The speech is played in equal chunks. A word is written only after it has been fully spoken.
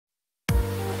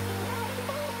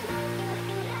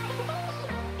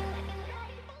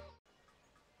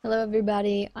Hello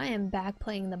everybody, I am back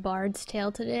playing the Bard's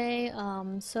Tale today.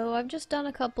 So I've just done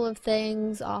a couple of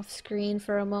things off screen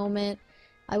for a moment.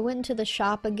 I went into the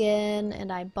shop again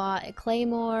and I bought a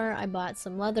claymore, I bought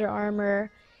some leather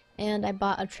armor, and I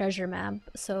bought a treasure map.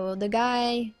 So the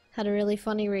guy had a really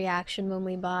funny reaction when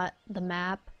we bought the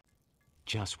map.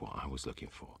 Just what I was looking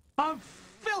for. I'm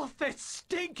filthy,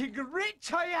 stinking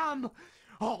rich, I am!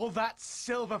 All that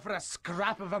silver for a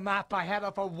scrap of a map I had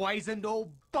off a wizened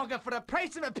old bugger for the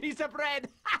price of a piece of bread!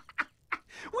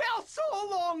 Well, so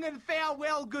long and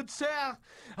farewell, good sir.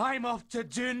 I'm off to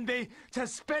Doonby to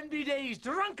spend me days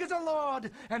drunk as a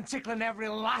lord and tickling every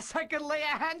lass I can lay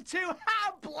a hand to.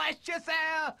 Ah, bless you,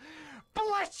 sir!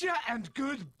 Bless you and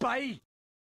goodbye!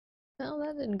 Well,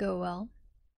 that didn't go well.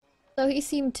 So he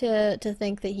seemed to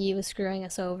think that he was screwing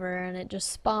us over, and it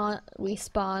just we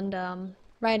spawned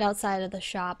right outside of the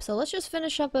shop. So let's just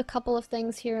finish up a couple of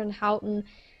things here in Houghton,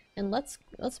 and let's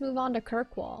move on to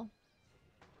Kirkwall.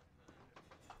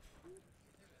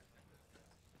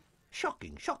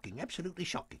 Shocking, shocking, absolutely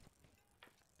shocking.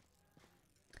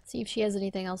 See if she has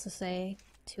anything else to say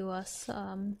to us.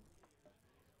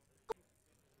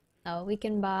 Oh, we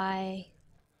can buy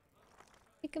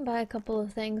a couple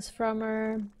of things from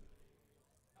her.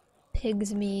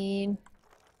 Pig's meat.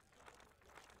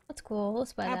 That's cool.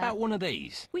 Let's buy How that. about one of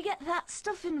these? We get that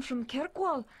stuff in from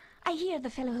Kirkwall. I hear the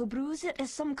fellow who brews it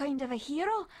is some kind of a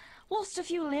hero. Lost a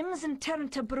few limbs and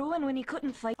turned to brewing when he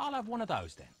couldn't fight. I'll have one of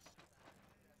those then.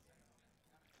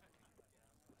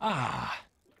 Ah,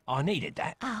 I needed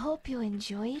that. I hope you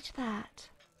enjoyed that.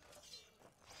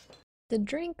 The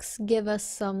drinks give us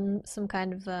some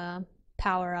kind of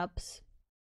power-ups.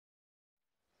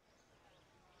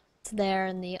 It's there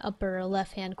in the upper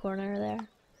left-hand corner there.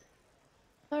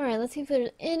 Alright, let's see if there's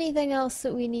anything else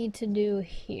that we need to do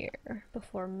here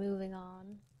before moving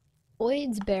on.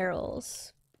 Boyd's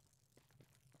barrels.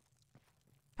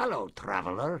 Hello,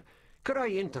 traveller. Could I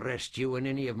interest you in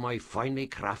any of my finely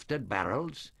crafted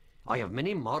barrels? I have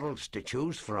many models to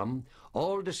choose from,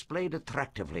 all displayed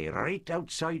attractively right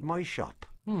outside my shop.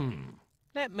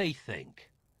 Let me think.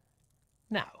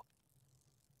 Now,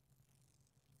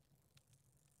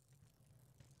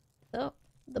 So,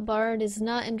 the bard is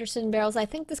not interested in barrels. I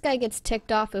think this guy gets ticked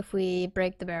off if we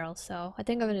break the barrels, so I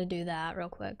think I'm gonna do that real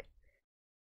quick.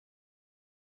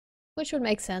 Which would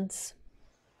make sense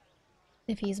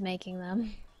if he's making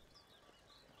them.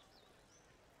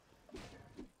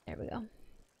 There we go.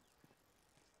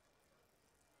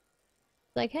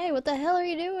 Like, hey, what the hell are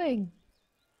you doing?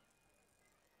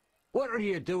 What are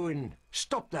you doing?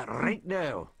 Stop that right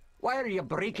now. Why are you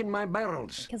breaking my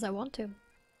barrels? Because I want to.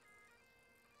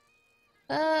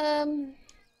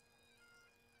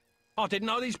 I didn't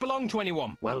know these belonged to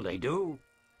anyone. Well, they do.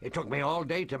 It took me all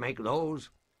day to make those.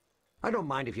 I don't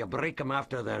mind if you break them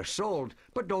after they're sold,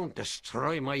 but don't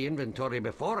destroy my inventory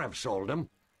before I've sold them.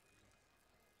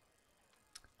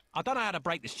 I don't know how to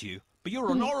break this to you, but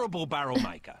you're an horrible barrel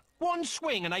maker. One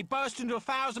swing and they burst into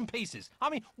 1,000 pieces. I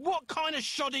mean, what kind of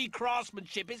shoddy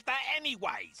craftsmanship is that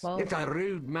anyways? Well, It's a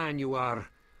rude man you are.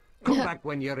 Come back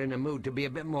when you're in a mood to be a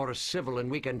bit more civil and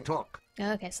we can talk.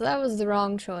 okay, so that was the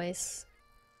wrong choice.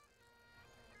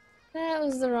 That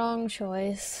was the wrong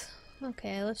choice.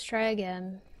 Okay, let's try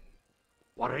again.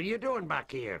 What are you doing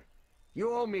back here?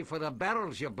 You owe me for the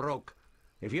barrels you broke.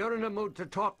 If you're in a mood to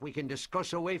talk, we can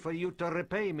discuss a way for you to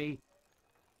repay me.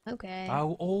 Okay.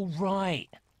 Oh, all right.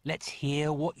 Let's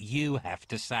hear what you have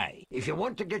to say. If you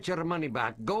want to get your money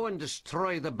back, go and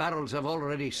destroy the barrels I've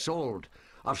already sold.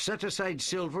 I've set aside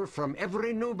silver from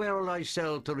every new barrel I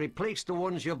sell to replace the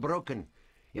ones you've broken.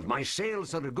 If my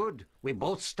sales are good, we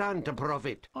both stand to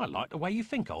profit. I like the way you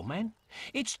think, old man.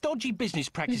 It's dodgy business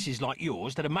practices like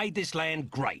yours that have made this land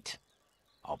great.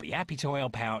 I'll be happy to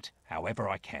help out however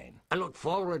I can. I look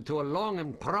forward to a long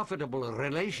and profitable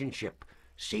relationship.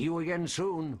 See you again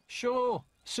soon. Sure.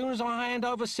 Soon as I hand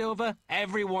over silver,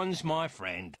 everyone's my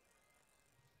friend.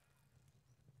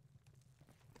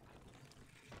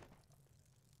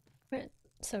 Right,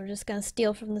 so we're just gonna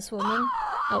steal from this woman.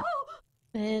 Oh,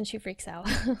 and she freaks out.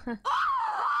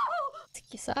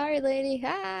 Sorry, lady.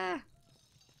 Ah!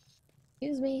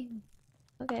 Excuse me.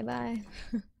 Okay, bye.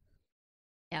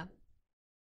 Yeah.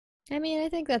 I mean, I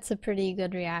think that's a pretty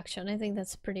good reaction. I think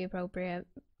that's pretty appropriate.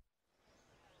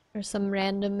 There's some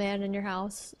random man in your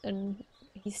house and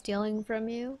he's stealing from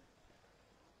you.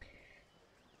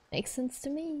 Makes sense to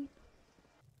me.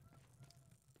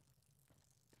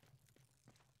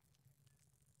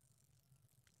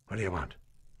 What do you want?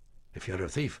 If you're a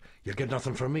thief, you'll get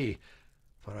nothing from me,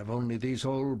 for I've only these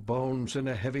old bones and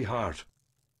a heavy heart.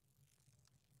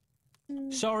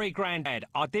 Sorry, Grandad.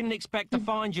 I didn't expect to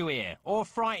find you here, or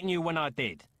frighten you when I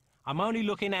did. I'm only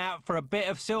looking out for a bit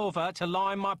of silver to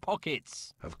line my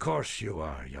pockets. Of course you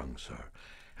are, young sir,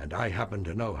 and I happen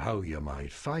to know how you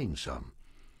might find some.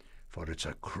 For it's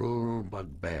a cruel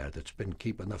bugbear that's been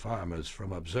keeping the farmers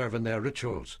from observing their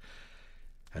rituals.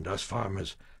 And us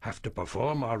farmers have to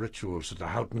perform our rituals at the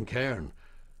Houghton cairn.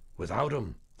 Without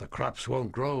 'em, the crops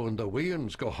won't grow and the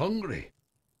weans go hungry.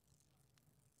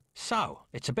 So,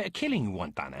 it's a bit of killing you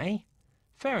want done, eh?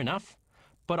 Fair enough.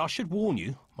 But I should warn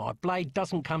you, my blade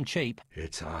doesn't come cheap.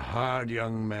 It's a hard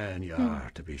young man you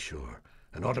are, to be sure,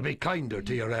 and ought to be kinder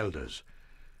to your elders.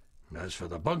 As for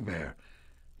the bugbear,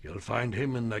 you'll find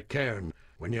him in the cairn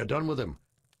when you're done with him.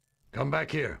 Come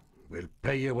back here. We'll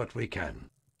pay you what we can.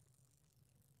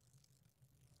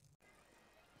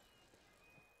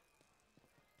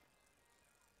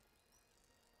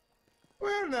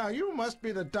 Well, now, you must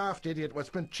be the daft idiot what's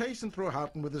been chasing through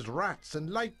Houghton with his rats and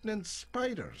lightning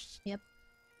spiders. Yep.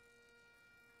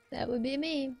 That would be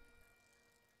me.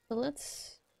 So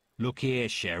let's... Look here,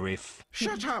 Sheriff.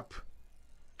 Shut up!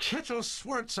 Kettle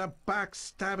Swart's a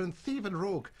backstabbing, thieving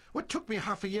rogue what took me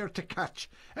half a year to catch,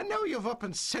 and now you've up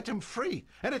and set him free,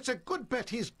 and it's a good bet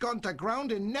he's gone to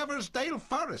ground in Neversdale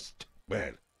Forest.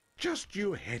 Well, just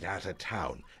you head out of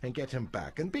town and get him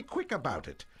back, and be quick about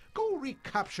it. Go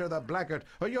recapture the blackguard,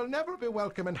 or you'll never be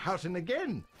welcome in Houghton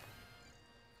again.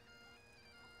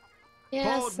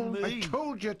 Yeah, Pardon so... me. I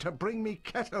told you to bring me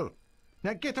Kettle.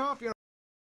 Now get off your...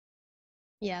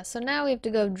 Yeah, so now we have to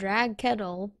go drag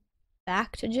Kettle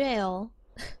back to jail.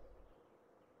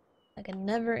 Like a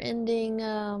never-ending,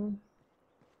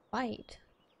 fight.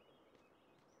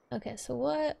 Okay, so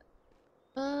what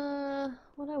I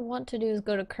want to do is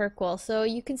go to Kirkwall. So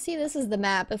you can see this is the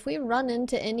map. If we run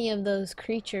into any of those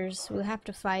creatures, we'll have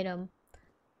to fight them.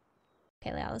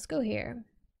 Okay, now let's go here.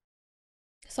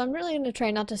 So I'm really going to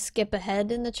try not to skip ahead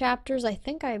in the chapters. I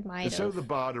think I might have. So the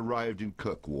bard arrived in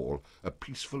Kirkwall, a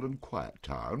peaceful and quiet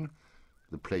town.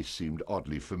 The place seemed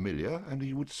oddly familiar, and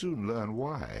he would soon learn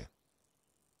why.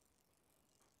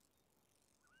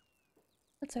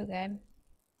 That's okay.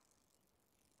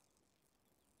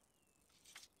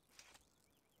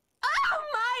 Oh,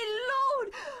 my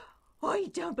lord! I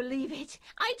don't believe it.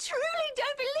 I truly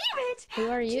don't believe it. Who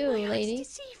are you, Do my eyes lady?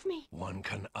 deceive me? One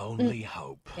can only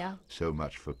hope. Yeah. So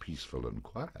much for peaceful and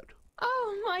quiet.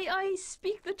 Oh, my eyes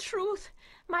speak the truth.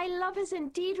 My love has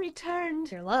indeed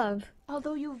returned. Your love.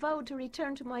 Although you vowed to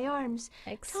return to my arms,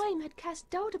 X. time had cast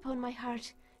doubt upon my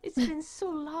heart. It's been so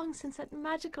long since that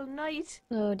magical night.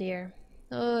 Oh dear.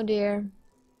 Oh dear.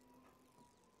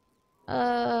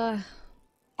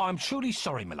 I'm truly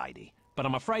sorry, milady, but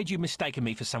I'm afraid you've mistaken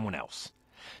me for someone else.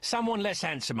 Someone less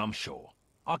handsome, I'm sure.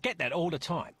 I get that all the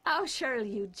time. Oh, surely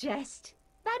you jest.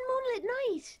 That moonlit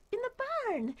night, in the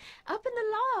barn, up in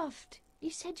the loft.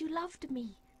 You said you loved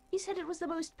me. You said it was the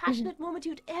most passionate moment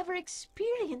you'd ever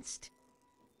experienced.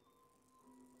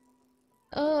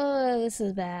 Oh, this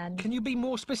is bad. Can you be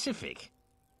more specific?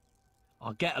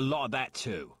 I get a lot of that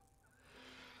too.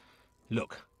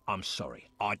 Look, I'm sorry.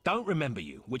 I don't remember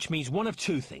you, which means one of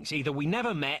two things. Either we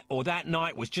never met, or that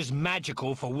night was just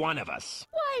magical for one of us.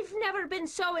 I've never been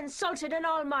so insulted in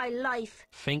all my life.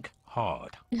 Think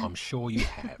hard. I'm sure you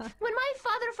have. When my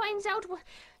father finds out,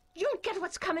 you'll get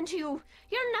what's coming to you.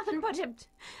 You're nothing but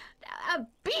a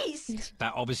beast.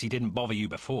 That obviously didn't bother you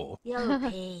before. You'll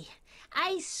pay.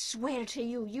 I swear to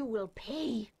you, you will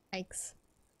pay. Yikes.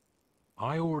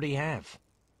 I already have.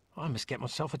 I must get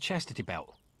myself a chastity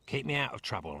belt. Keep me out of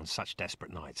trouble on such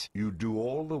desperate nights. You'd do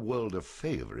all the world a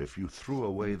favor if you threw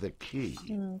away the key.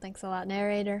 Thanks a lot,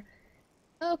 narrator.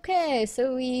 Okay,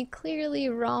 so we clearly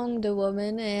wronged a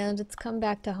woman, and it's come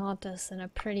back to haunt us in a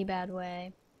pretty bad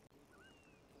way.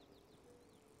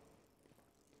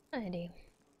 Alrighty.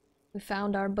 We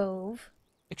found our bove.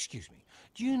 Excuse me,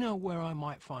 do you know where I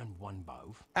might find one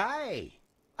bove? Aye,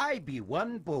 I be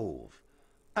one bove.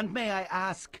 And may I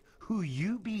ask who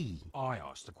you be? I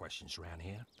ask the questions round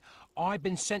here. I've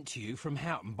been sent to you from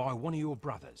Houghton by one of your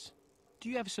brothers. Do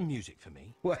you have some music for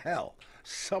me? Well,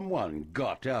 someone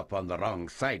got up on the wrong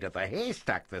side of the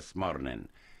haystack this morning.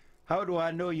 How do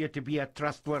I know you to be a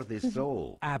trustworthy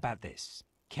soul? How about this?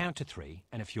 Count to 3,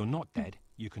 and if you're not dead,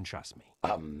 you can trust me.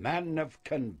 A man of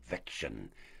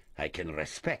conviction. I can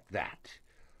respect that.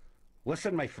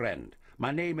 Listen, my friend,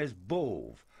 my name is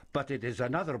Bove, but it is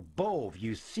another Bove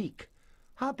you seek.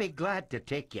 I'll be glad to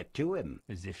take you to him.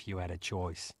 As if you had a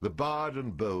choice. The bard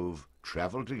and Bove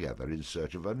travel together in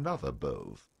search of another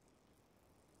Bove.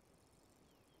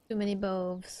 Too many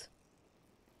boves.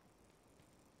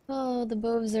 Oh, the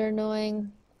boves are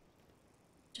annoying.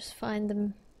 Just find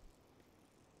them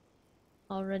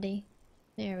already.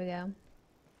 There we go.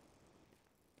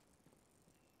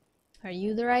 Are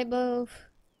you the right Bove?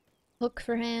 Hook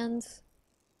for hands.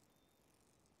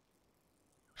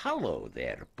 Hello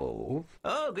there, Bove.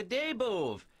 Oh, good day,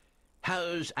 Bove.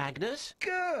 How's Agnes?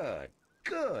 Good,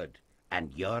 good.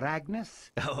 And your Agnes?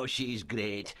 Oh, she's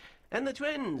great. And the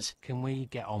twins. Can we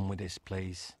get on with this,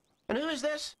 please? And who is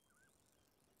this?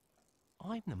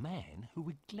 I'm the man who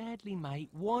would gladly make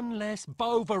one less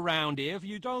Bove around here if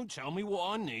you don't tell me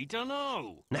what I need to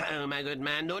know. Now, my good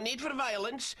man, no need for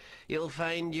violence. You'll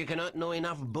find you cannot know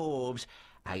enough Boves.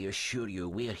 I assure you,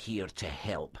 we're here to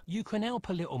help. You can help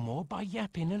a little more by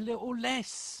yapping a little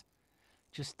less.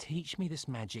 Just teach me this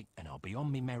magic and I'll be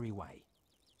on me merry way.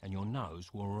 And your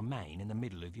nose will remain in the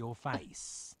middle of your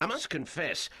face. I must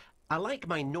confess, I like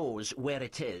my nose where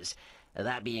it is.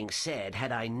 That being said,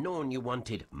 had I known you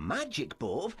wanted magic,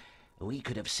 Bove, we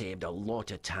could have saved a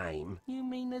lot of time. You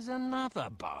mean there's another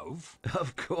Bove?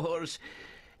 Of course.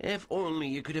 If only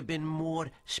you could have been more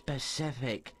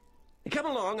specific. Come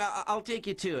along, I'll take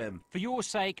you to him. For your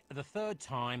sake, the third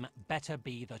time better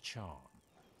be the charm.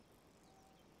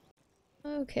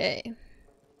 Okay.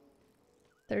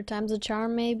 Third time's a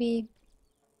charm, maybe?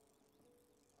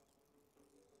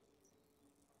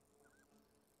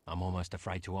 I'm almost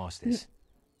afraid to ask this.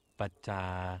 But,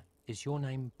 is your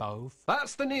name Bove?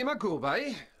 That's the name I go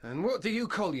by. And what do you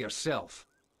call yourself?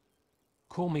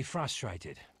 Call me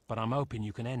frustrated, but I'm hoping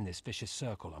you can end this vicious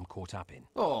circle I'm caught up in.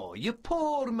 Oh, you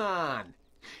poor man.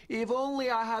 If only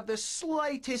I had the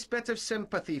slightest bit of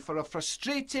sympathy for a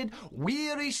frustrated,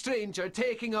 weary stranger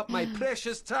taking up my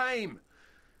precious time.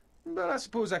 But I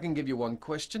suppose I can give you one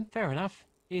question. Fair enough.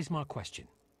 Here's my question.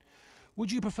 Would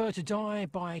you prefer to die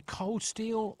by cold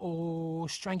steel or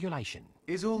strangulation?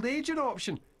 Is old age an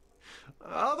option?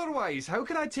 Otherwise, how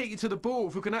can I take you to the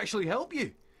Bove who can actually help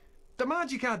you? The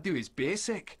magic I do is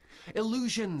basic.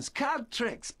 Illusions, card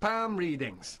tricks, palm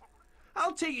readings.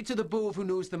 I'll take you to the Bove who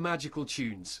knows the magical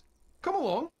tunes. Come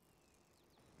along.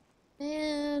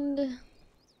 And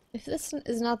if this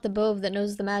is not the Bove that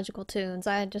knows the magical tunes,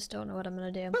 I just don't know what I'm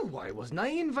gonna do. Well, why wasn't I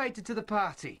invited to the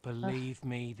party? Believe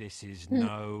me, this is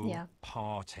no Yeah.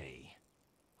 party.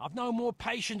 I've no more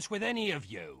patience with any of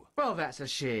you. Well, that's a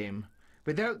shame.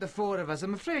 Without the four of us,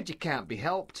 I'm afraid you can't be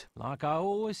helped. Like I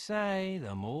always say,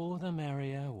 the more the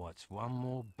merrier. What's one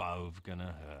more Bove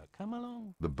gonna hurt? Come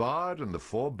along. The bard and the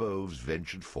four Boves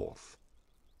ventured forth.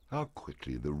 How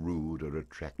quickly the rude are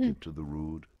attracted to the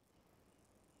rude.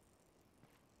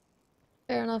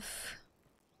 Fair enough.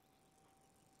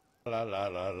 La la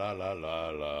la la la la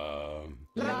la.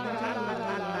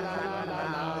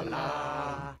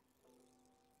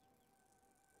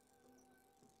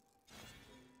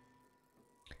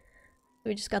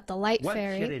 We just got the light Once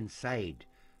fairy. you're inside,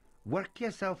 work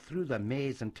yourself through the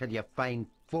maze until you find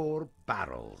 4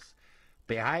 barrels.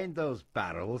 Behind those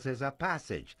barrels is a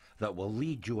passage that will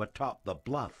lead you atop the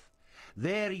bluff.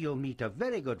 There you'll meet a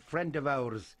very good friend of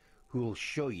ours who'll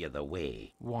show you the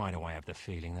way. Why do I have the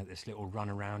feeling that this little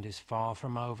runaround is far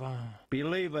from over?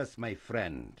 Believe us, my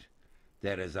friend,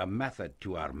 there is a method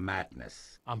to our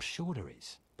madness. I'm sure there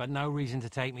is, but no reason to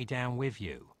take me down with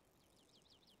you.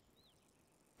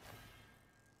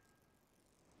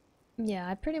 Yeah,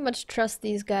 I pretty much trust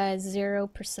these guys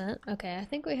 0%. Okay, I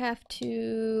think we have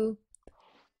to...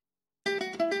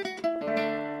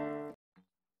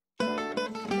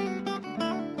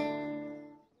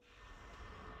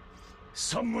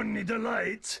 Someone need a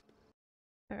light?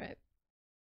 Alright.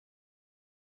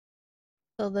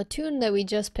 So the tune that we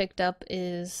just picked up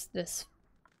is this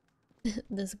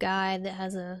this guy that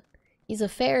has a... He's a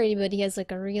fairy, but he has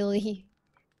like a really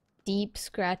deep,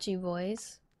 scratchy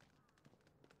voice.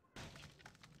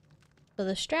 So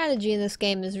the strategy in this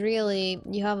game is really,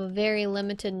 you have a very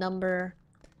limited number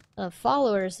of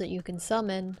followers that you can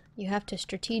summon. You have to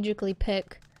strategically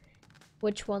pick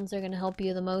which ones are going to help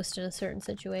you the most in a certain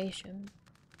situation.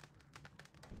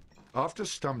 After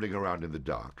stumbling around in the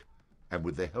dark, and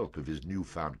with the help of his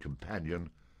newfound companion,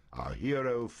 our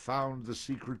hero found the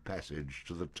secret passage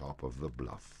to the top of the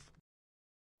bluff.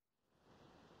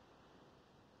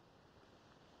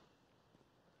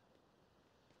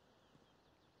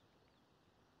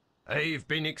 I've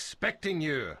been expecting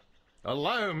you.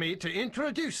 Allow me to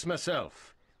introduce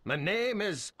myself. My name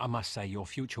is... I must say, your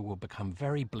future will become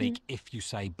very bleak if you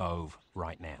say Bove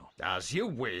right now. As you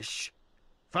wish.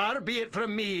 Far be it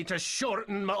from me to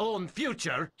shorten my own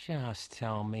future. Just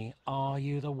tell me, are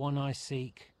you the one I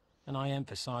seek? And I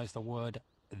emphasize the word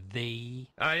the.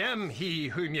 I am he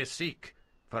whom you seek.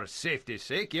 For safety's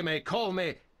sake, you may call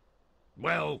me...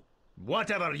 well,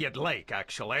 whatever you'd like,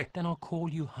 actually. Then I'll call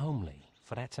you Homely,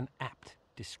 for that's an apt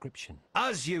description.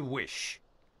 As you wish.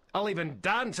 I'll even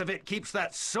dance if it keeps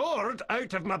that sword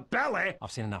out of my belly.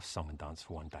 I've seen enough song and dance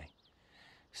for one day.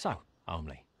 So,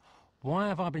 Homely, why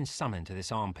have I been summoned to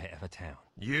this armpit of a town?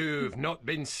 You've not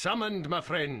been summoned, my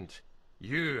friend.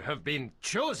 You have been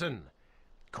chosen.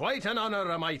 Quite an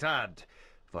honor, I might add.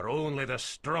 For only the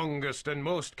strongest and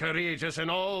most courageous in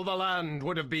all the land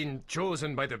would have been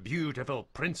chosen by the beautiful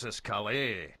Princess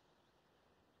Calais.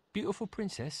 Beautiful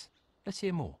princess? Let's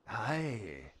hear more.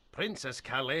 Aye, Princess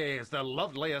Calais is the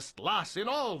loveliest lass in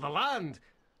all the land.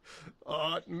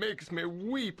 Oh, it makes me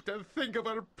weep to think of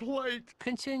her plight.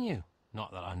 Continue.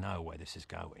 Not that I know where this is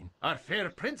going. Our fair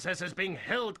princess is being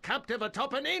held captive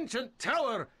atop an ancient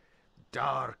tower.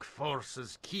 Dark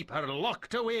forces keep her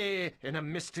locked away in a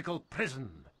mystical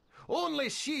prison. Only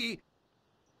she...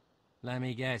 Let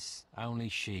me guess, only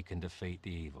she can defeat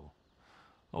the evil.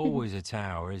 Always a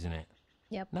tower, isn't it?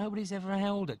 Yep. Nobody's ever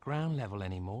held at ground level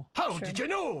anymore. How did you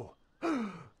know?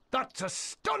 That's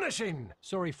astonishing!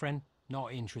 Sorry, friend,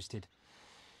 not interested.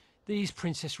 These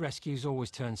princess rescues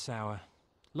always turn sour.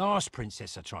 Last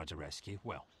princess I tried to rescue,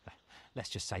 well, let's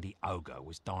just say the ogre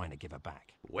was dying to give her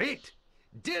back. Wait!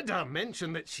 Did I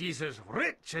mention that she's as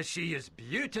rich as she is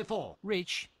beautiful?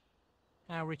 Rich?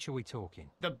 How rich are we talking?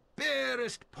 The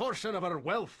barest portion of her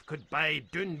wealth could buy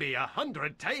Doonby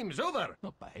 100 times over.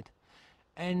 Not bad.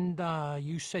 And,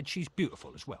 you said she's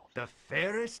beautiful as well. The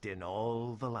fairest in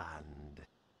all the land.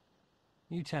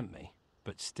 You tempt me,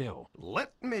 but still.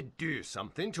 Let me do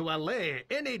something to allay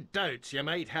any doubts you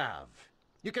might have.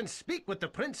 You can speak with the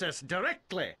princess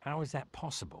directly. How is that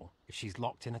possible if she's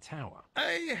locked in a tower?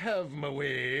 I have my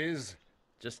ways.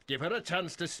 Just give her a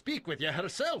chance to speak with you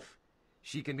herself.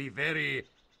 She can be very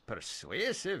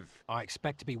persuasive. I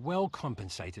expect to be well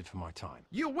compensated for my time.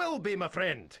 You will be, my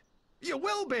friend. You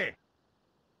will be.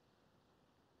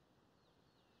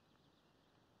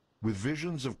 With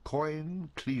visions of coin,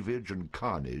 cleavage, and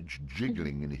carnage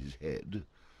jiggling in his head,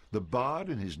 the bard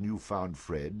and his newfound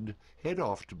friend head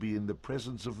off to be in the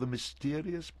presence of the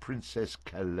mysterious Princess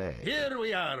Calais. Here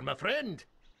we are, my friend.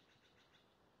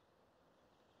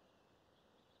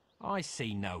 I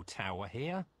see no tower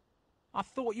here. I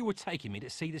thought you were taking me to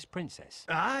see this princess.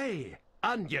 Aye,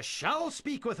 and you shall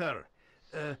speak with her.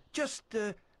 Just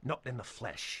not in the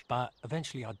flesh. But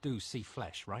eventually I do see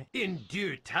flesh, right? In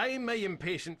due time, my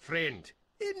impatient friend.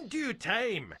 In due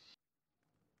time.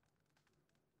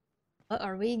 What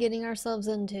are we getting ourselves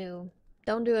into?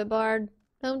 Don't do it, Bard.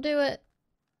 Don't do it.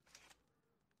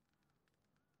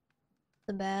 It's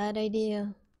a bad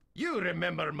idea. You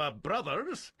remember my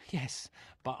brothers? Yes,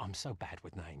 but I'm so bad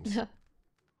with names.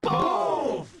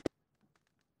 Both!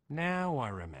 Now I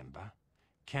remember.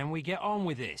 Can we get on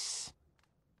with this?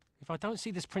 If I don't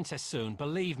see this princess soon,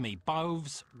 believe me,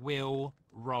 boves will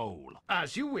roll.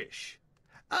 As you wish.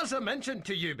 As I mentioned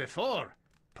to you before,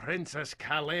 Princess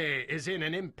Calais is in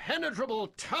an impenetrable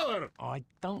tower. I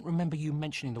don't remember you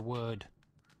mentioning the word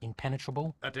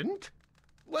impenetrable. I didn't?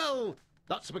 Well,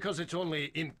 that's because it's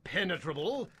only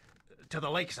impenetrable to the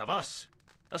likes of us.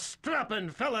 A strapping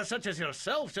fella such as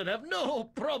yourself should have no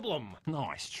problem.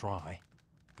 Nice try.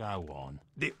 Go on.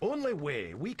 The only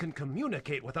way we can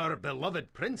communicate with our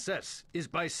beloved princess is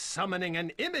by summoning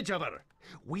an image of her.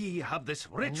 We have this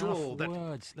ritual Enough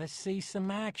words. Let's see some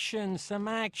action, some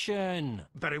action.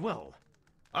 Very well.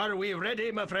 Are we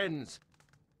ready, my friends?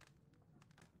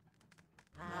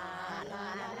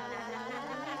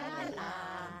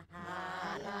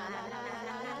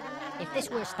 If this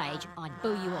were a stage, I'd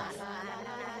boo you off.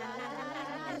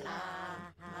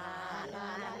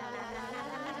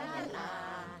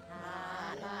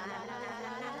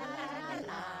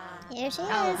 Here she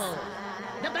Oh, is. Bove.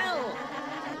 The bell!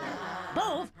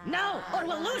 Bove, no, or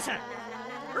we'll lose her!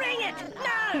 Ring it,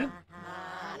 now!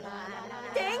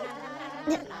 Ding!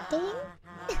 Ding?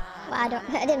 Well,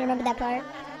 I didn't remember that part.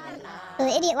 So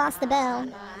the idiot lost the bell.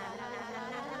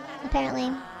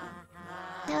 Apparently.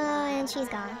 Oh, and she's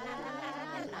gone.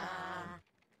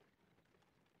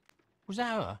 Was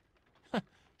that her?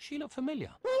 She looked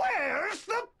familiar. Where's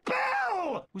the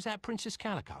bell? Was that Princess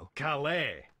Calico?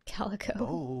 Calais. Calico.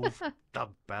 Bove, the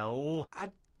bell. I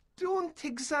don't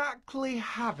exactly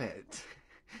have it.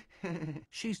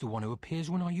 She's the one who appears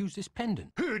when I use this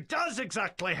pendant. Who does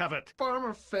exactly have it?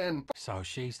 Farmer Finn. So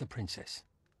she's the princess.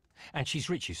 And she's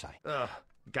rich, you say?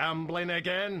 Gambling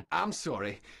again? I'm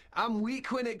sorry. I'm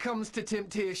weak when it comes to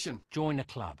temptation. Join the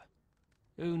club.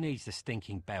 Who needs the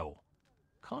stinking bell?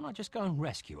 Can't I just go and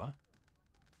rescue her?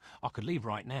 I could leave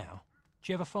right now.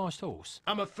 Do you have a fast horse?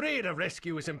 I'm afraid a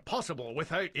rescue is impossible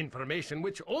without information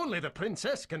which only the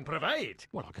princess can provide.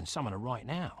 Well, I can summon her right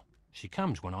now. She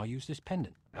comes when I use this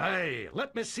pendant. Aye,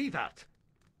 let me see that.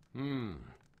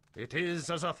 It is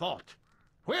as I thought.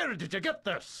 Where did you get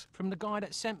this? From the guy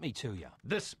that sent me to you.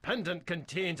 This pendant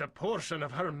contains a portion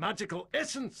of her magical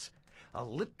essence. A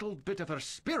little bit of her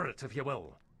spirit, if you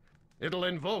will. It'll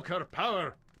invoke her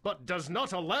power, but does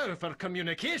not allow for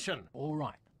communication. All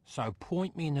right, so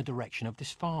point me in the direction of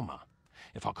this farmer.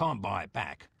 If I can't buy it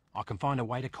back, I can find a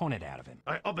way to con it out of him.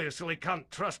 I obviously can't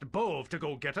trust Bove to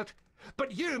go get it,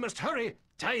 but you must hurry.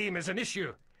 Time is an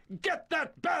issue. Get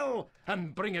that bell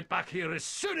and bring it back here as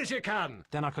soon as you can.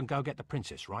 Then I can go get the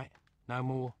princess, right? No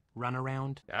more run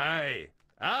around? Aye,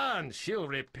 and she'll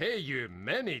repay you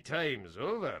many times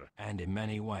over. And in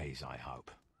many ways, I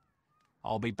hope.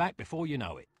 I'll be back before you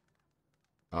know it.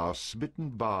 Our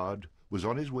smitten bard was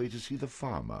on his way to see the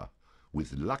farmer,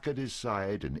 with luck at his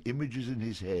side and images in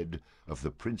his head of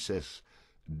the princess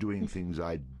doing things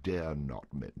I dare not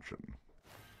mention.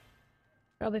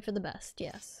 Probably for the best,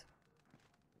 yes.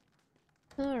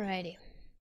 Alrighty.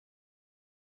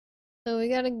 So we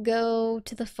gotta go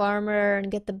to the farmer and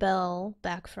get the bell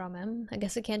back from him. I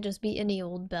guess it can't just be any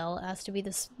old bell. It has to be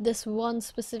this one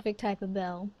specific type of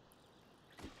bell.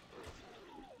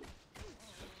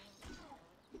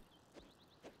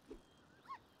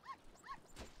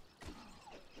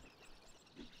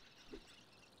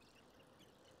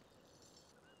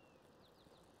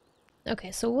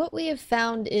 Okay, so what we have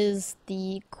found is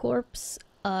the corpse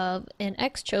of an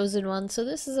ex-chosen one. So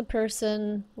this is a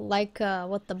person like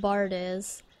what the bard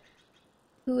is,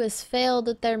 who has failed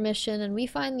at their mission, and we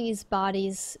find these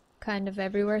bodies kind of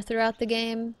everywhere throughout the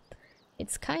game.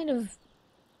 It's kind of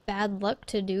bad luck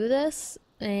to do this,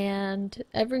 and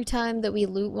every time that we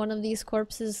loot one of these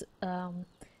corpses,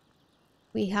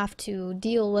 we have to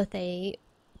deal with a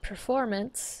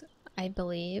performance, I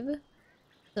believe.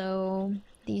 So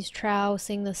these trow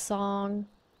sing the song.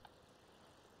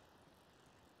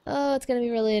 Oh, it's gonna be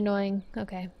really annoying.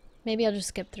 Okay, maybe I'll just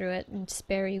skip through it and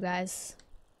spare you guys.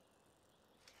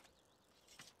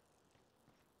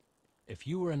 If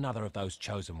you were another of those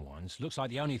chosen ones, looks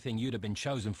like the only thing you'd have been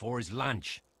chosen for is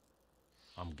lunch.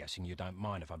 I'm guessing you don't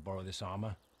mind if I borrow this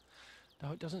armor,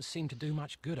 though it doesn't seem to do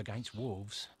much good against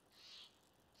wolves.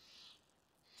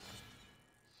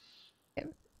 Okay.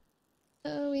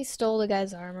 So we stole the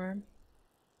guy's armor.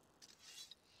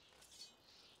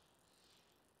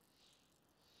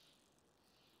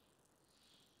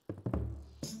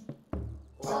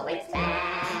 Oh, it's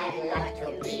bad luck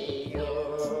to be you.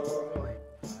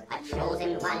 A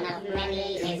chosen one of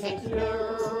many isn't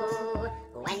true.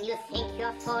 When you think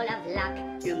you're full of luck,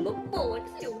 in the bullocks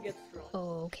you'll get thrown.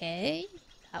 Okay,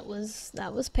 that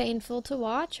was painful to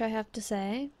watch, I have to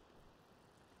say.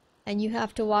 And you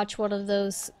have to watch one of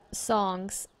those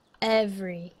songs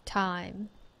every time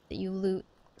that you loot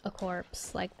a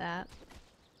corpse like that.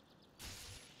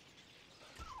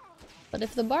 But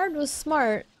if the bard was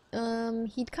smart,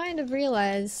 he'd kind of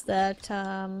realize that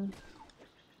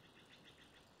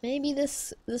maybe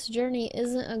this journey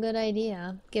isn't a good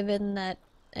idea, given that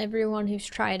everyone who's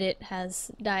tried it has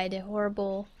died a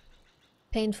horrible,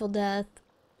 painful death.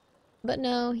 But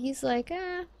no, he's like,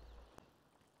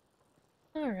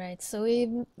 Alright, so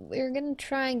we're gonna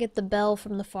try and get the bell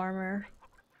from the farmer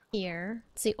here.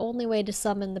 It's the only way to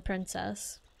summon the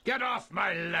princess. Get off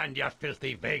my land, you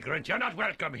filthy vagrant! You're not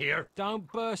welcome here!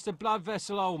 Don't burst a blood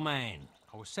vessel, old man.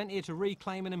 I was sent here to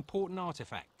reclaim an important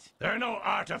artifact. There are no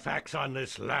artifacts on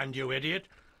this land, you idiot.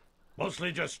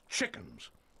 Mostly just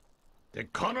chickens.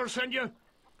 Did Connor send you?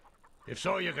 If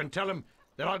so, you can tell him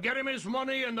that I'll get him his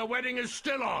money and the wedding is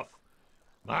still off.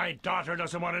 My daughter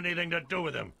doesn't want anything to do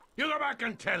with him. You go back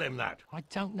and tell him that. I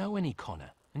don't know any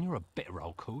Connor, and you're a bitter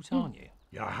old coot, aren't you?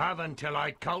 You have until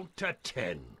I count to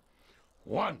 10.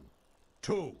 1,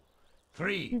 2,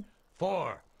 3,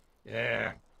 4,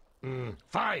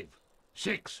 5,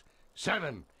 6,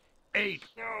 7, 8.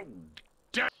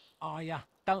 Oh, I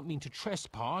don't mean to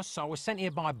trespass, so I was sent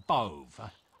here by Bove.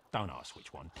 Don't ask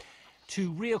which one.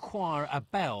 To reacquire a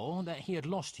bell that he had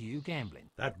lost to you gambling.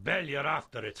 That bell you're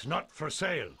after, it's not for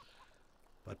sale.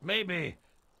 But maybe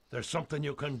there's something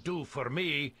you can do for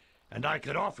me, and I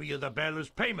could offer you the bell as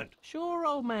payment. Sure,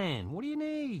 old man. What do you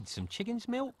need? Some chickens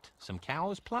milked? Some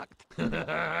cows plucked?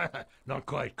 Not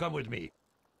quite. Come with me.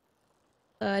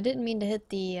 I didn't mean to hit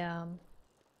the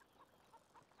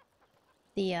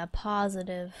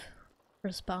positive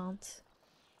response.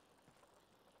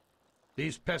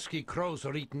 These pesky crows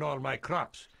are eating all my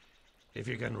crops. If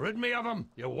you can rid me of them,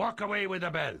 you walk away with the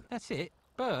bell. That's it.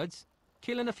 Birds?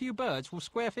 Killing a few birds will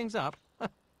square things up?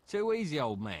 Too easy,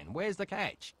 old man. Where's the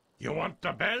catch? You want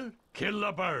the bell? Kill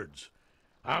the birds.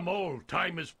 I'm old.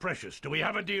 Time is precious. Do we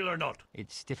have a deal or not?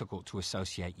 It's difficult to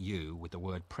associate you with the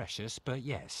word precious, but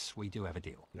yes, we do have a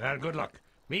deal. Well, good luck.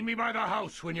 Meet me by the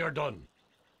house when you're done.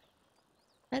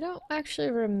 I don't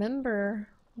actually remember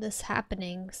this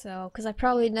happening, so, because I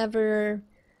probably never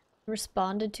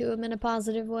responded to him in a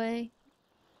positive way.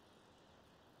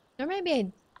 Or maybe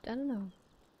I don't know.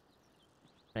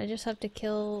 I just have to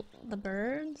kill the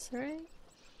birds, right?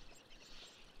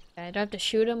 Okay, I don't have to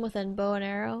shoot them with a bow and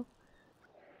arrow.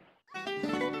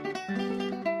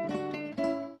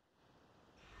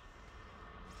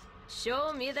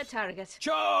 Show me the target.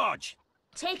 Charge!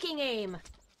 Taking aim.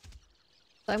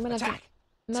 So I'm gonna have to, Attack!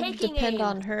 I'm gonna Taking depend aim.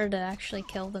 on her to actually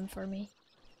kill them for me.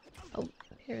 Oh,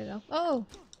 here we go. Oh!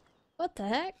 What the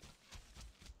heck?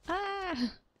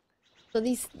 Ah! So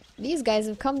these guys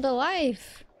have come to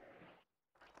life!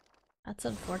 That's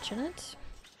unfortunate.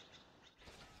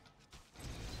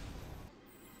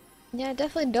 Yeah, I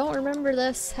definitely don't remember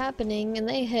this happening, and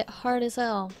they hit hard as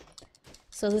hell.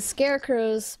 So the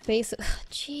scarecrows basically—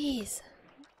 jeez.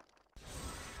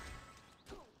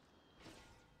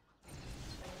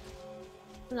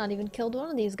 I've not even killed one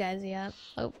of these guys yet.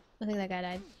 Oh, I think that guy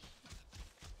died.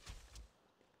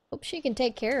 Hope she can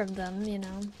take care of them, you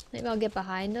know. Maybe I'll get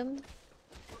behind them.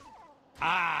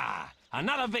 Ah!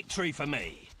 Another victory for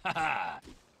me! Haha!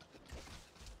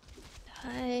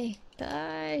 Die.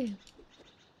 Die.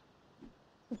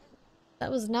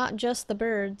 That was not just the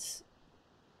birds.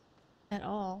 At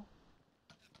all.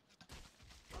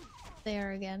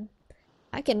 There again.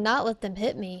 I cannot let them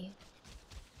hit me.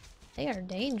 They are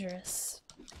dangerous.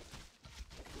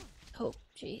 Oh,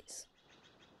 jeez.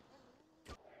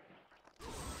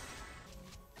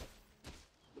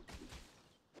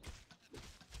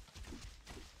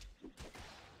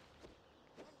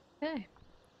 Okay.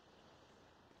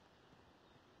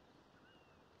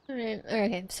 Alright,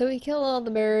 okay, so we killed all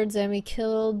the birds and we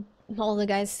killed all the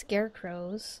guys'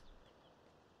 scarecrows.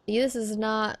 See, this is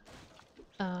not...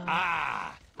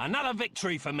 Ah! Another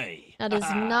victory for me! that is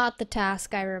not the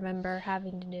task I remember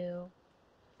having to do.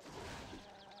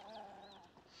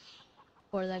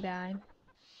 For the guy.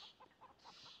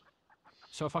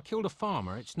 So if I killed a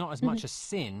farmer, it's not as much a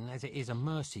sin as it is a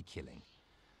mercy killing.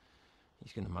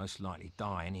 He's gonna most likely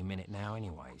die any minute now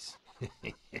anyways.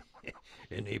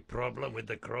 Any problem with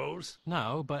the crows?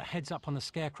 No, but heads up on the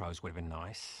scarecrows would have been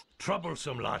nice.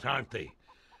 Troublesome lot, aren't they?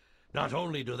 Not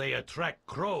only do they attract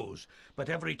crows, but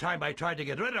every time I tried to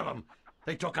get rid of them,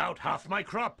 they took out half my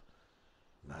crop.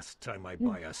 Last time I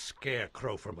buy a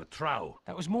scarecrow from a trow.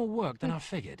 That was more work than I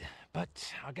figured,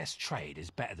 but I guess trade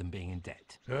is better than being in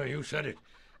debt. You said it.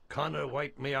 Connor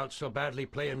wiped me out so badly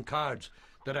playing cards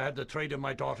that I had to trade him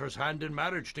my daughter's hand in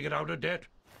marriage to get out of debt.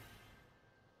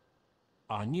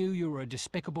 I knew you were a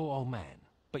despicable old man,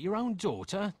 but your own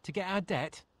daughter to get out of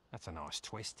debt? That's a nice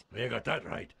twist. You got that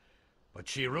right. But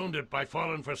she ruined it by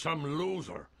falling for some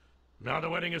loser. Now the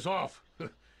wedding is off.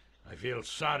 I feel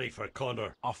sorry for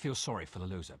Connor. I feel sorry for the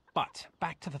loser. But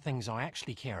back to the things I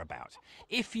actually care about.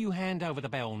 If you hand over the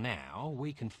bell now,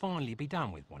 we can finally be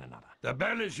done with one another. The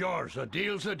bell is yours. A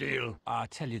deal's a deal.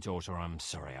 Tell your daughter I'm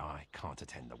sorry I can't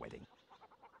attend the wedding.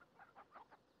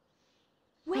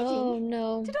 Wedding? Oh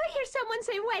no. Did I hear someone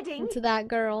say wedding? To that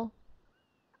girl.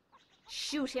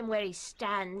 Shoot him where he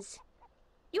stands.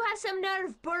 You have some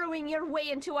nerve burrowing your way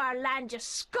into our land, you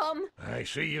scum! I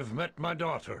see you've met my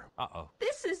daughter. Uh-oh.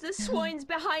 This is the swine's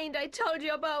behind I told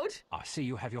you about. I see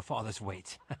you have your father's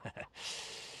weight.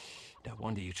 No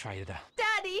wonder you traded her.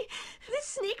 Daddy, this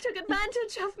sneak took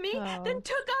advantage of me, then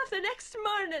took off the next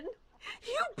morning.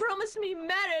 You promised me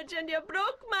marriage and you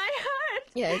broke my heart.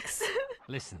 Yikes.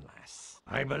 Listen, lass.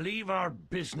 I believe our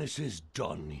business is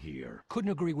done here.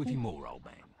 Couldn't agree with you more, old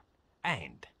man.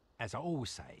 And, as I always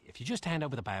say, if you just hand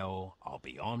over the bell, I'll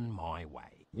be on my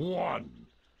way. 1,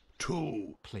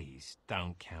 2... Please,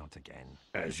 don't count again.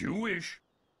 As you wish.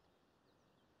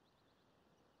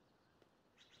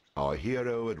 Our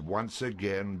hero had once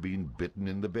again been bitten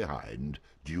in the behind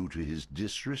due to his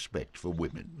disrespect for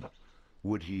women.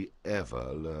 Would he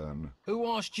ever learn?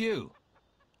 Who asked you?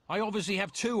 I obviously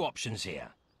have two options here.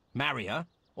 Marry her,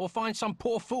 or find some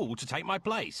poor fool to take my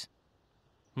place.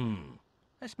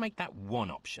 Let's make that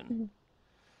one option.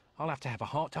 I'll have to have a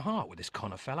heart-to-heart with this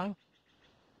Connor fellow.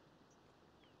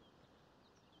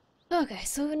 Okay,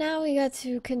 so now we got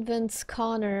to convince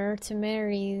Connor to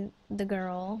marry the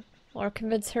girl. Or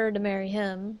convince her to marry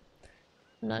him.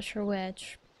 I'm not sure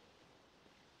which.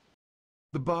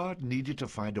 The bard needed to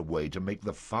find a way to make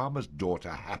the farmer's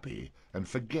daughter happy and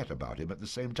forget about him at the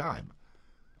same time.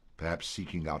 Perhaps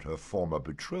seeking out her former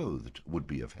betrothed would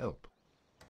be of help.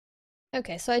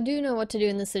 Okay, so I do know what to do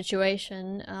in this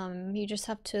situation. You just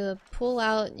have to pull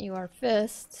out your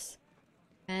fists,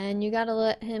 and you gotta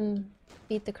let him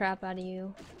beat the crap out of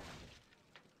you.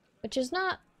 Which is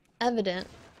not evident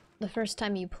the first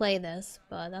time you play this,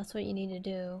 but that's what you need to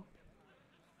do.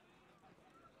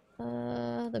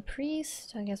 The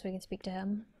priest, I guess we can speak to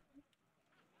him.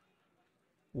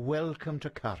 Welcome to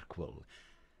Kirkwall.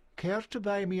 Care to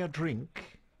buy me a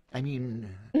drink? I mean,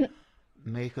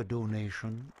 make a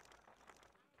donation?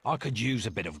 I could use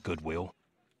a bit of goodwill.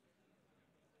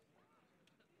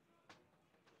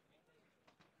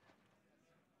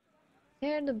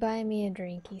 Care to buy me a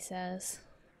drink, he says.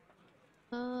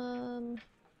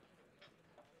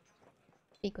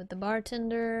 Speak with the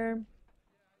bartender.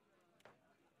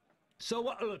 So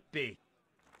what'll it be?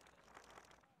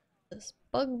 This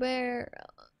bugbear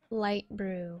light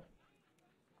brew.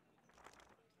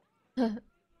 Should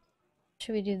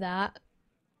we do that?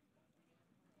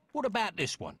 What about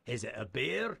this one? Is it a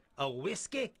beer, a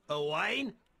whiskey, a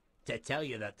wine? To tell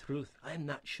you the truth, I'm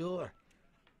not sure.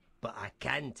 But I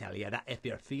can tell you that if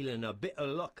you're feeling a bit of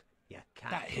luck, you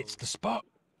can't. That hits the spot.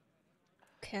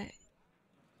 Okay.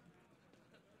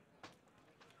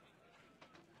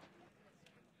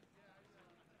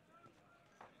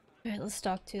 Alright, let's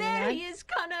talk to the There guy. he is,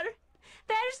 Connor.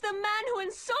 There's the man who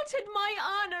insulted my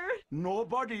honor.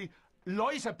 Nobody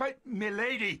lies about me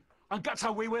lady and gets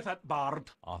away with it,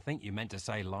 Bard. I think you meant to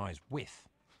say lies with.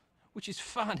 Which is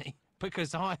funny,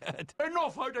 because I heard...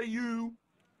 Enough out of you!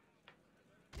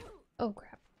 Oh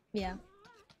crap. Yeah.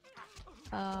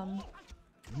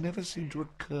 It never seemed to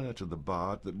occur to the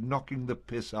bard that knocking the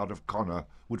piss out of Connor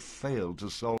would fail to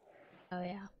solve... Oh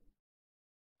yeah.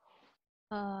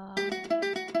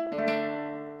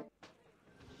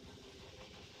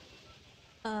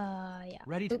 Yeah.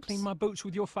 Ready to clean my boots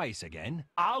with your face again?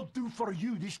 I'll do for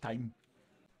you this time.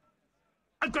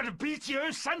 I'm gonna beat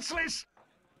you senseless!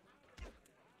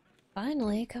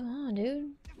 Finally, come on,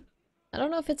 dude. I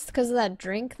don't know if it's because of that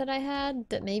drink that I had,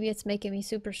 that maybe it's making me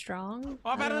super strong.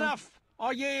 I've had enough!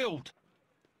 I yield!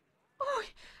 Oh,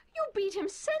 you beat him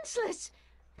senseless.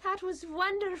 That was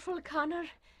wonderful, Connor.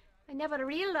 I never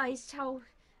realized how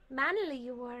manly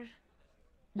you were.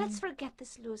 Let's forget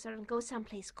this loser and go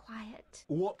someplace quiet.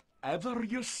 Whatever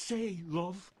you say,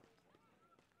 love.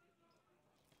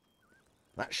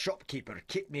 That shopkeeper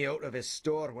kicked me out of his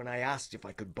store when I asked if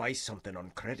I could buy something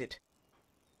on credit.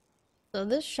 So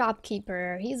this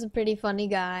shopkeeper, he's a pretty funny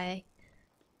guy.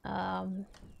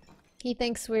 He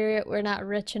thinks we're not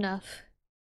rich enough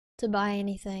to buy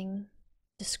anything.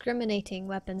 Discriminating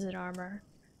weapons and armor.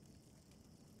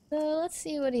 So let's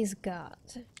see what he's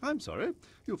got. I'm sorry.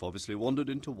 You've obviously wandered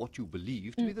into what you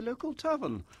believe to be the local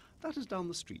tavern. That is down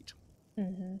the street.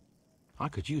 I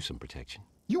could use some protection.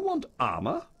 You want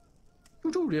armor?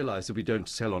 You do realize that we don't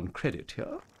sell on credit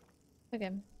here?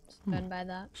 Okay, let's go and buy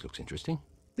that. This looks interesting.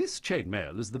 This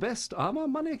chainmail is the best armor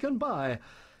money can buy.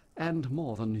 And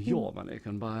more than your money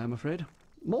can buy, I'm afraid.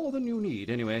 More than you need,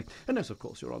 anyway. Unless, of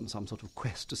course, you're on some sort of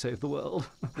quest to save the world.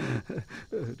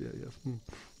 Oh, dear, yes.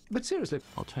 But seriously,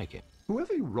 I'll take it.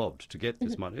 whoever you robbed to get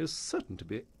this money is certain to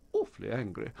be awfully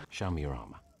angry. Show me your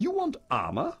armor. You want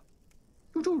armor?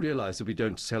 You do realize that we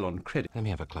don't sell on credit. Let me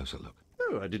have a closer look.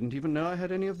 Oh, I didn't even know I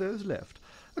had any of those left.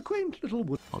 A quaint little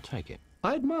wood. I'll take it.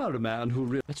 I admire a man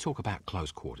who Let's talk about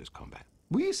close quarters combat.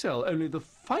 We sell only the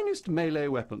finest melee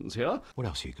weapons here. What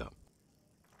else you got?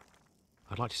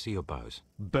 I'd like to see your bows.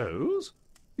 Bows?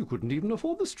 You couldn't even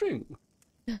afford the string.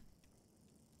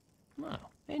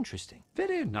 Well, interesting.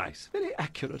 Very nice, very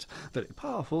accurate, very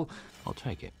powerful. I'll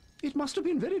take it. It must have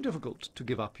been very difficult to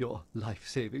give up your life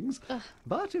savings.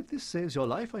 But if this saves your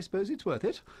life, I suppose it's worth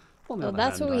it. On the Oh, other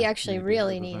that's hand, what we I actually believe in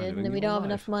really needed, overvaluing and we your don't have life.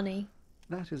 enough money.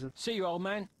 That is a... See you, old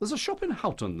man. There's a shop in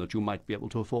Houghton that you might be able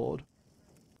to afford.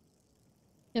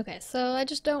 Okay, so I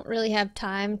just don't really have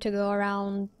time to go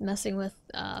around messing with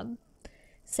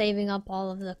saving up all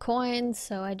of the coins,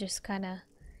 so I just kind of,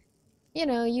 you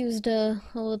know, used a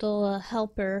little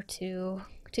helper to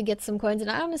get some coins,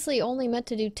 and I honestly only meant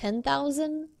to do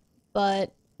 10,000,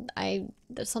 but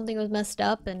something was messed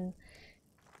up, and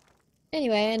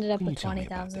anyway, I ended up Can you with tell me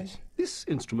about 20,000. This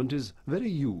instrument is very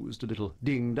used, a little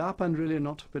dinged up, and really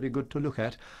not very good to look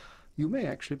at. You may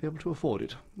actually be able to afford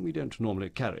it. We don't normally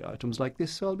carry items like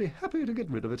this, so I'll be happy to get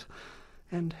rid of it.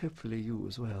 And hopefully you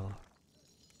as well.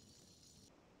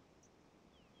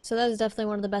 So that is definitely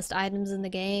one of the best items in the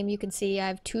game. You can see I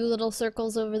have 2 little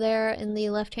circles over there in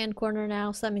the left-hand corner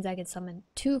now, so that means I can summon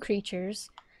 2 creatures.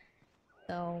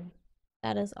 So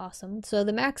that is awesome. So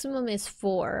the maximum is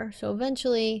 4, so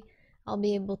eventually I'll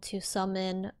be able to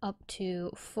summon up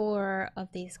to 4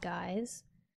 of these guys.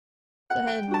 Go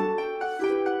ahead and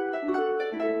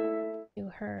do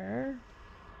her.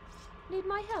 Need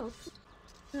my help?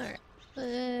 Alright,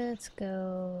 let's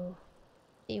go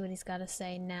see what he's got to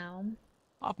say now.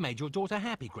 I've made your daughter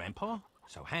happy, Grandpa.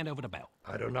 So hand over the bell.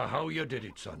 I don't know how you did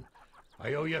it, son.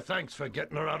 I owe you thanks for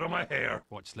getting her out of my hair.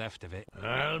 What's left of it.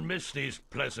 I'll miss these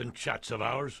pleasant chats of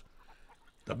ours.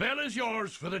 The bell is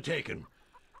yours for the taking.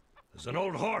 There's an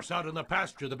old horse out in the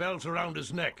pasture. The bell's around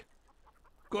his neck.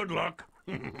 Good luck.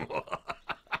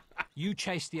 You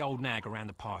chase the old nag around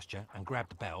the pasture and grab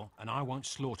the bell, and I won't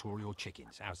slaughter all your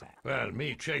chickens. How's that? Well,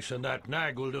 me chasing that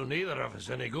nag will do neither of us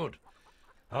any good.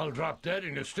 I'll drop dead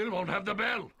and you still won't have the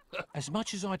bell. As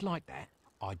much as I'd like that,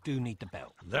 I do need the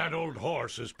bell. That old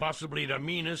horse is possibly the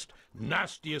meanest,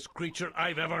 nastiest creature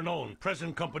I've ever known,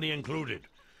 present company included.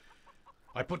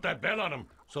 I put that bell on him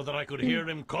so that I could hear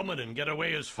him coming and get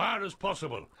away as far as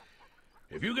possible.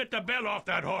 If you get the bell off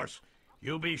that horse,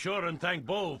 you be sure and thank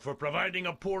Bove for providing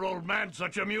a poor old man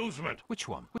such amusement. Which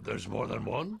one? There's more than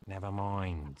one. Never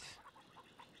mind.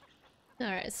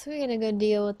 Alright, so we're gonna go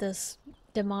deal with this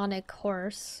demonic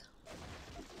horse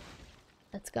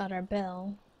that's got our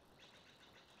bell.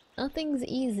 Nothing's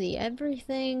easy.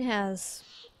 Everything has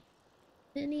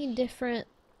many different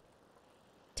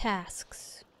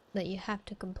tasks that you have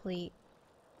to complete.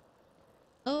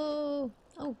 Oh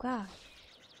god.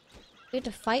 We have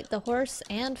to fight the horse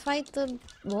and fight the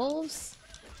wolves?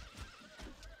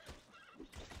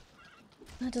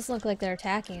 That doesn't look like they're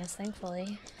attacking us,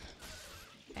 thankfully.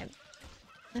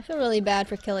 I feel really bad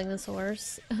for killing this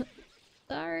horse.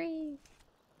 Sorry.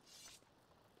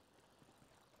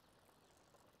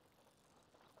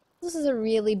 This is a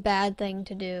really bad thing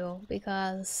to do,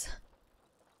 because...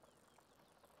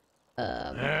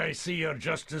 I see you're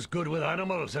just as good with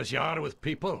animals as you are with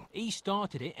people. He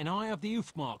started it, and I have the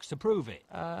hoof marks to prove it.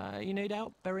 You need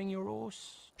help burying your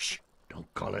horse? Shh!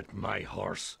 Don't call it my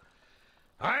horse.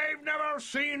 I've never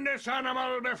seen this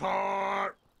animal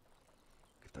before.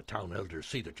 If the town elders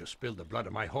see that you spilled the blood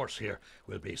of my horse here,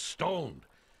 we'll be stoned.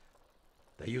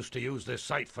 They used to use this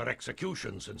site for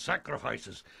executions and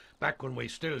sacrifices, back when we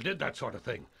still did that sort of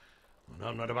thing. And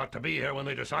I'm not about to be here when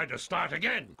they decide to start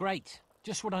again. Great.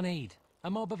 Just what I need.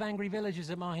 A mob of angry villagers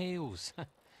at my heels.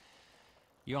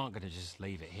 You aren't going to just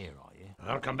leave it here, are you?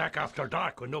 I'll come back after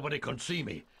dark when nobody can see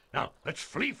me. Now, let's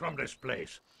flee from this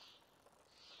place.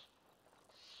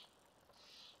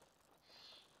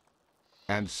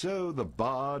 And so the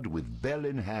bard, with bell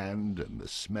in hand and the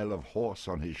smell of horse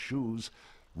on his shoes,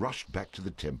 rushed back to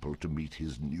the temple to meet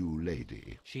his new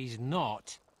lady. She's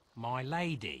not my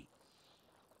lady.